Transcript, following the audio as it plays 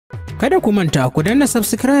Kada ku manta ku danna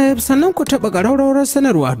subscribe sannan ku taɓa ƙararrawar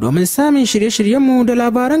sanarwa domin samun shirye-shiryenmu da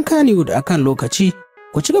labaran Kannywood akan lokaci.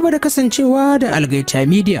 Ku ci gaba da kasancewa da Algaita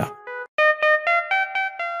Media.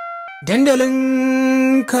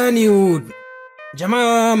 Dandalin Kannywood.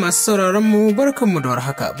 Jama'a masu sauraronmu barkanmu da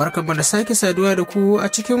warhaka, barkanmu da sake saduwa da ku a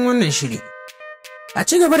cikin wannan shiri. A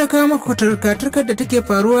ci gaba da kawo muku turka-turkar da take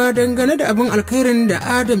faruwa dangane da abin alkhairin da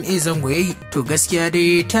Adam A. Zango ya yi, to gaskiya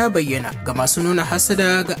dai ta bayyana ga masu nuna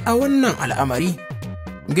hasada ga a wannan al'amari.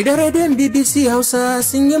 Gidan rediyon BBC Hausa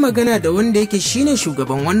sun yi magana da wanda yake shine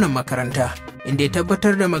shugaban wannan makaranta, inda ya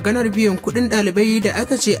tabbatar da maganar biyan kuɗin ɗalibai da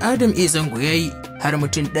aka ce Adam A. Zango ya yi har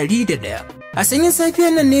mutum 101. A sanyin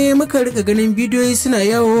safiyar nan ne muka rika ganin bidiyoyi suna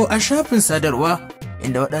yawo a shafin sadarwa,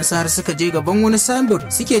 inda waɗansu har suka je gaban wani signboard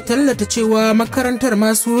suke tallata cewa makarantar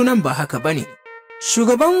ma sunan ba haka ba ne.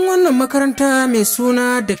 Shugaban wannan makaranta mai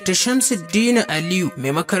suna Dr. Shamsuddin Aliyu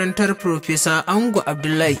mai makarantar Professor Ango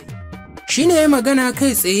Abdullahi shi ne ya magana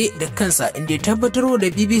kai tsaye da kansa, inda ya tabbatar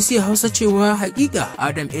da BBC Hausa cewa hakika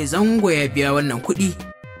Adam A. Zango ya biya wannan kuɗi.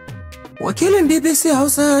 Wakilin BBC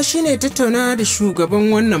Hausa shi ne tattauna da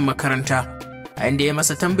shugaban wannan makaranta, a inda ya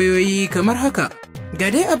masa tambayoyi kamar haka. Ga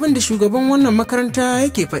dai abin da shugaban wannan makaranta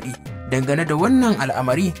yake faɗi dangane da wannan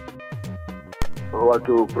al'amari.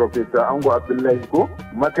 Wato Professor Ango Abdullahi ko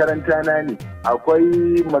makaranta na ne.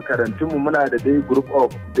 Akwai makarantunmu muna da dai group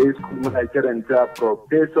of day school muna kiranta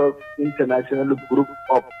Professors International Group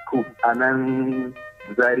of School a nan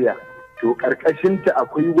Zaria. To ƙarƙashinta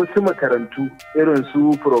akwai wasu makarantu irin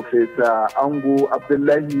su Professor Ango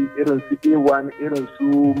Abdullahi, irin su A1, irin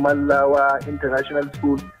su Mallawa International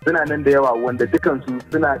School, suna nan da yawa wanda dukansu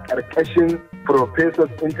suna ƙarƙashin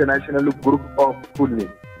Professors International Group of School ne.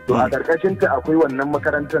 To a ƙarƙashinta akwai wannan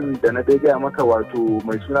makarantar da na dai gaya maka wato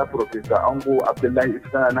mai suna Professor Ango Abdullahi,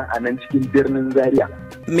 tana nan a nan cikin birnin Zaria.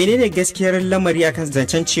 Menene gaskiyar lamari akan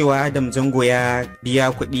zancen cewa Adam Zango ya biya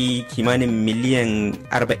kuɗi kimanin miliyan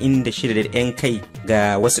 46 da 'yan kai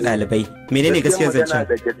ga wasu ɗalibai? Menene gaskiyar zancen?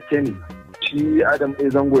 Da gaske ne. Shi Adam A.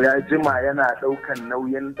 Zango ya jima yana ɗaukan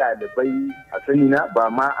nauyin ɗalibai a sani na ba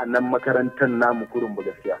ma a nan makarantar namu kurun ba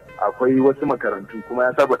gaskiya. Akwai wasu makarantu kuma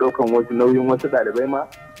ya saba ɗaukan wasu nauyin wasu ɗalibai ma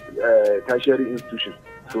tertiary institution.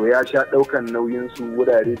 So ya sha ɗaukan nauyin su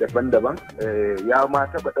wurare daban-daban, ya ma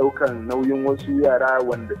taɓa ɗaukan nauyin wasu yara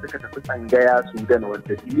wanda suka tafi tsangaya Sudan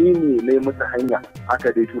wanda ne ne musu hanya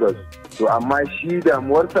aka dai tura su. To amma shi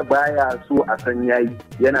damuwarsa baya so a san yayi,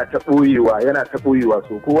 yana ta ɓoyewa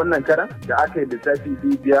so ko wannan karan da aka yi lissafi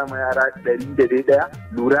zai biya ma yara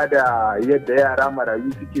 101 lura da yadda yara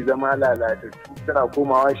marayu suke zama lalatattu suna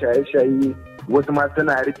komawa shaye-shaye, wasu ma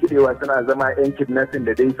suna rikidewa suna zama 'yan kidnapping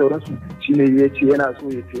da dai sauransu, shine ya ce yana so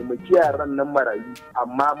ya taimaki yaran nan marayu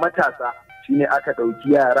amma matasa, shine aka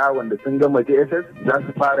ɗauki yara wanda sun gama JSS za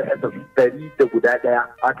su fara SS 101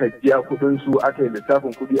 aka biya kuɗin su, aka yi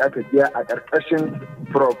lissafin kuɗi aka biya a ƙarƙashin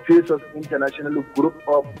Professors International Group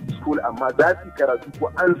of School, amma za su karatu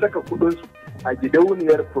ko an saka kuɗin su a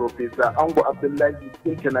gidauniyar Professor Ango Abdullahi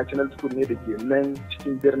International School ne da ke nan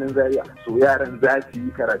cikin birnin Zaria. So yaran za su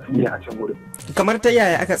yi karatu ne a can wurin. Kamar ta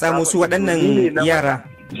yaya aka tsamo su waɗannan yara?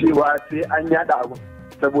 Cewa sai an yada abu,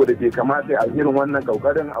 saboda bai kamata a irin wannan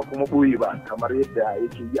kokarin a kuma ɓoye ba kamar yadda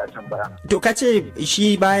yake yi a can baya. To ka ce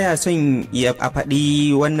shi baya son ya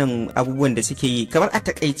faɗi wannan abubuwan da suke yi, kamar a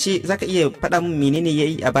takaice zaka iya faɗa min menene ya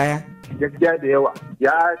yi a baya? Gaskiya da yawa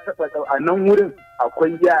ya taɓa a nan wurin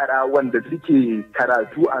akwai yara wanda suke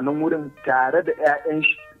karatu a nan wurin tare da 'ya'yan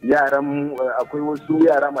shi. Yaran akwai wasu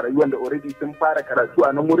yara marayu wanda already sun fara karatu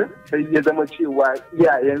a nan wurin, sai ya zama cewa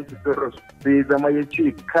iyayensu sun rasu, sai zama ya ce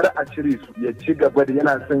kar a cire su, ya ci gaba da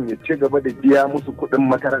yana son ya ci gaba da biya musu kuɗin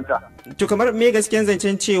makaranta. To kamar me gaskiyan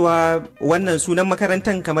zancen cewa wannan sunan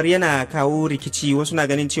makarantar kamar yana kawo rikici, wasu na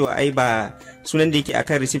ganin cewa ai ba sunan da yake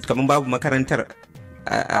akan receipt kamar babu makarantar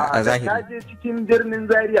a zahiri. Ka je cikin birnin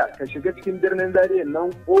Zaria, ka shiga cikin birnin Zaria nan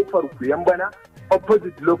kofar Kuyambana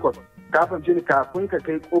opposite locus. Kafin ka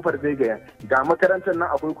kai kofar Zaigaya ga makarantar nan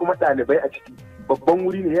akwai kuma ɗalibai a ciki, babban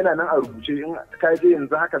wuri ne yana nan a rubuce, in ka je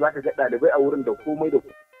yanzu haka zaka ga ɗalibai a wurin da komai da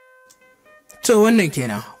komai. To wannan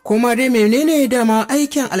kenan, kuma dai menene dama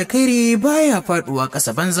aikin alkhairi baya faduwa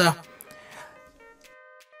ƙasa banza.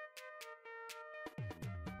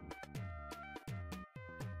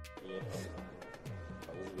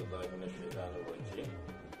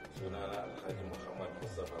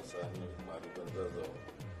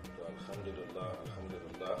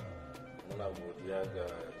 Alhamdulillah muna godiya ga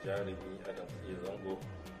jarumi Adam A. Zango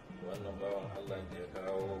wannan bawan Allah da ya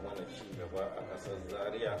kawo mana ci gaba a ƙasar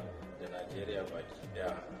Zaria da Najeriya baki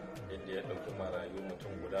daya, inda ya ɗauki marayu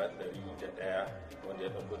mutum guda 101 wanda ya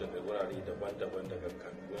ɗauko daga wurare daban-daban daga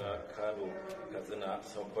Kaduna, Kano, Katsina,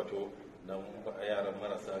 Sokoto na yaran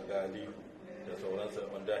marasa galihu da sauransu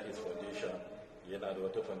under his foundation. Yana da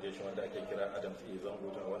wata foundation wanda ake kira Adams A. Zango.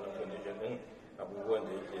 Ta wannan foundation din abubuwan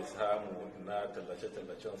da yake samu na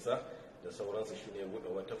tallace-tallacensa da sauransu shine buɗe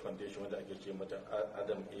wata foundation wanda ake ce mata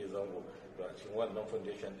Adam A. Zango. To a cikin wannan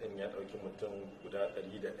foundation din ya ɗauki mutum guda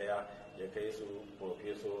 101 ya kai su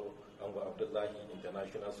Professor Ango Abdullahi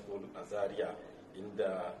International School a Zaria,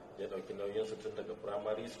 inda ya ɗauki nauyinsu tun daga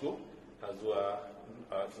primary school har zuwa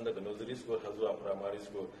tun daga nursery school har zuwa primary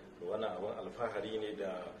school. To wannan abin alfahari ne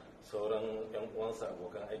da sauran yan uwansa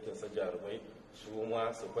abokan aikinsa jarumai su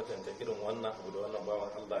ma su kwatanta irin wannan abu da wannan bawan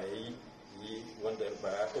Allah ya yi wanda ba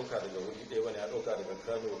ya ɗauka daga wuri ɗaya bane, ya ɗauka daga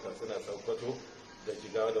Kano, Katsina, Sokoto da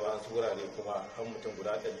Jigawa da wasu wurare kuma har mutum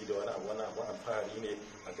guda 100 da wani abu. Wannan abu alfahari ne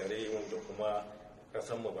a gare mu da kuma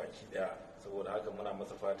kasan mu baki ɗaya. Saboda haka muna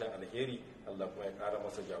masa fatan alheri, Allah kuma ya ƙara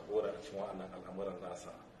masa jagora a cikin wannan al'amuran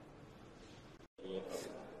nasa.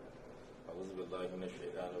 A'udhu billahi minash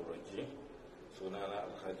shaitanir rajim. Sunana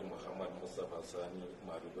Alhaji Muhammad Mustapha Sani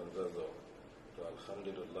Madugan Zazzau. To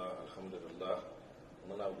alhamdulillah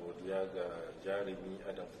muna godiya ga jarumi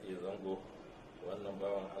Adams A. Zango, wannan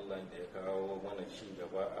bawan Allah da ya kawo mana ci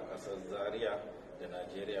gaba a ƙasar Zaria da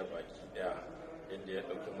Najeriya baki daya, inda ya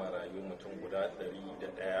ɗauki marayu mutum guda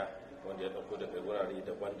 101 wanda ya ɗauko daga wurare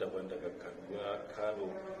daban-daban daga Kaduna, Kano,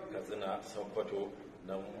 Katsina, Sokoto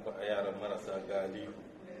na yaran marasa galihu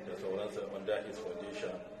da sauransu under his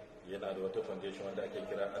foundation. Yana da wata foundation wanda ake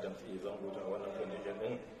kira Adams A. Zango. Ta wannan foundation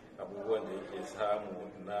din abubuwan da yake samu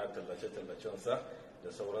na tallace-tallacensa da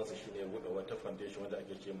sauransu shine buɗe wata foundation wanda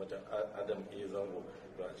ake ce mata Adam A. Zango.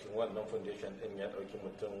 To a cikin wannan foundation din ya ɗauki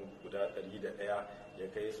mutum guda 101 ya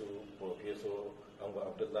kai su Professor Ango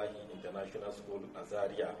Abdullahi International School a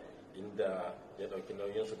Zaria, inda ya ɗauki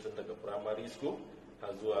nauyinsu tun daga primary school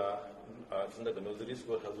har zuwa tun daga nursery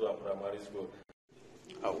school har zuwa primary school.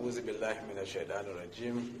 A'udhu billahi minash shaitanir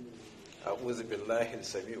rajim. A'udhu billahi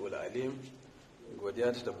as-sami'ul alim.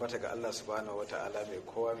 Godiya ta tabbata ga Allah subhanahu wata'ala mai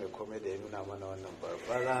kowa mai komai da ya nuna mana wannan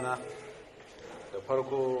babbar rana. Da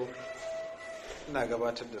farko ina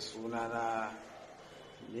gabatar da sunana,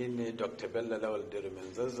 ni ne Dr. Bello Lawal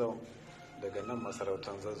Dirumin Zazzau daga nan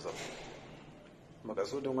masarautar Zazzau.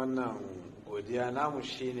 Makasudin wannan godiya namu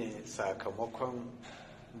shine sakamakon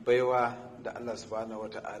baiwa da Allah subhanahu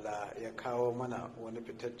wata'ala ya kawo mana wani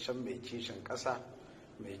fitaccen mai kishin ƙasa,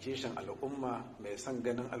 mai kishin al'umma, mai son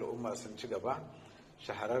ganin al'umma sun ci gaba,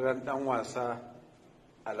 shahararren dan wasa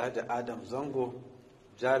Alhaji Adam Zango,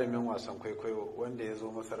 jarumin wasan kwaikwayo wanda ya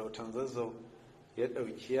zo masarautar Zazzau ya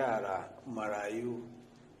ɗauki yara marayu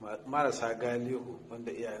marasa galihu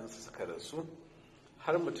wanda iyayensu suka rasu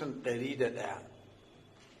har mutum 101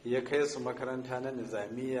 ya kai su makaranta na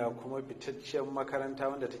nizamiya, kuma fitacciyar makaranta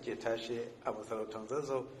wanda take tashe a masarautar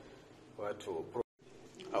Zazzau, wato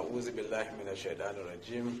a'udhu billahi minash shaitanir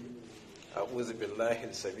rajim. A'udhu billahi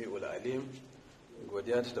as-sami'ul alim.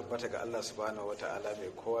 Godiya ta tabbata ga Allah subhanahu wata'ala mai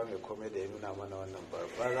kowa mai komai da ya nuna mana wannan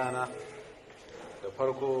babbar rana. Da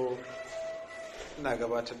farko ina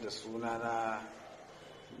gabatar da sunana,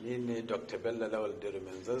 ni ne Dr. Bello Lawal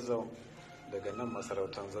Dirumin Zazzau daga nan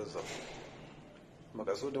masarautar Zazzau.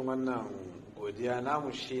 Makasudin wannan godiya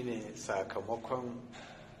namu shine sakamakon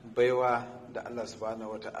baiwa da Allah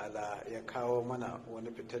subhanahu wata'ala ya kawo mana wani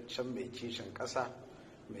fitaccen mai kishin ƙasa,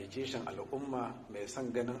 mai kishin al'umma, mai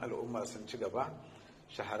son ganin al'umma sun ci gaba,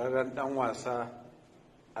 shahararren dan wasa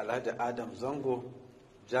Alhaji Adam Zango,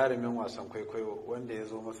 jarumin wasan kwaikwayo wanda ya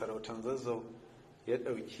zo masarautar Zazzau ya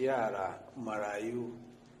ɗauki yara marayu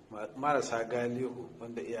marasa galihu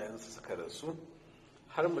wanda iyayensu suka rasu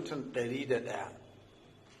har mutum 101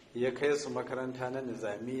 ya kai su makaranta na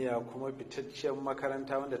nizamiya, kuma fitacciyar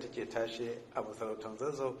makaranta wanda take tashe a masarautar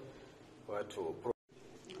Zazzau, wato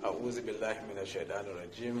a'udhu billahi minash shaitanir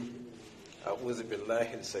rajim. A'udhu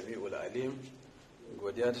billahi as-sami'ul alim.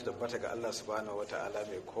 Godiya ta tabbata ga Allah subhanahu wata'ala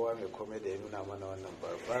mai kowa mai komai da ya nuna mana wannan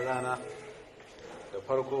babbar rana. Da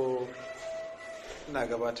farko ina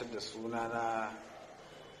gabatar da sunana,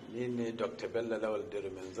 ni ne Dr. Bello Lawal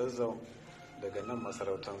Dirumin Zazzau daga nan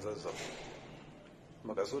masarautar Zazzau.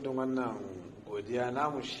 Makasudin wannan godiya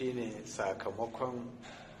namu shine sakamakon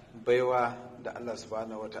baiwa da Allah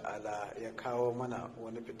subhanahu wata'ala ya kawo mana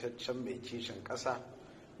wani fitaccen mai kishin ƙasa,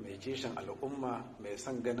 mai kishin al'umma, mai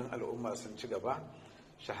son ganin al'umma sun ci gaba,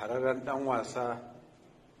 shahararren dan wasa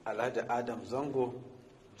Alhaji Adam Zango,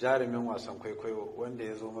 jarumin wasan kwaikwayo wanda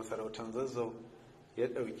ya zo masarautar Zazzau ya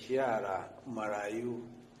ɗauki yara marayu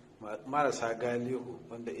marasa galihu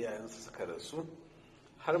wanda iyayensu suka rasu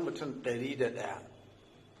har mutum 101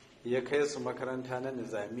 ya kai su makaranta na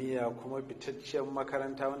nizamiya, kuma fitacciyar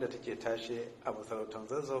makaranta wanda take tashe a masarautar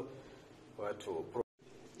Zazzau, wato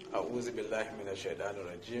a'udhu billahi minash shaitanir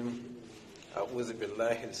rajim, a'udhu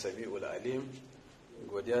billahi as-sami'ul alim.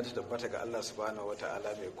 Godiya ta tabbata ga Allah subhanahu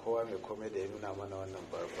wata'ala mai kowa mai komai da ya nuna mana wannan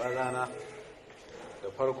babbar rana. Da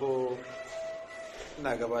farko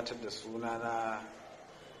ina gabatar da sunana,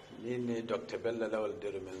 ni ne Dr. Bello Lawal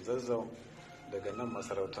Dirumin Zazzau daga nan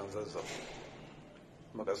masarautar Zazzau.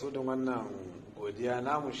 Makasudin wannan godiya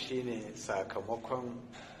namu shine sakamakon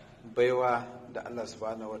baiwa da Allah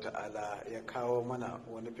subhanahu wata'ala ya kawo mana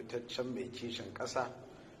wani fitaccen mai kishin ƙasa,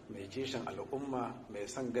 mai kishin al'umma, mai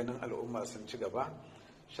son ganin al'umma sun ci gaba,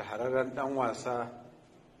 shahararren dan wasa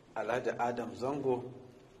Alhaji Adam Zango,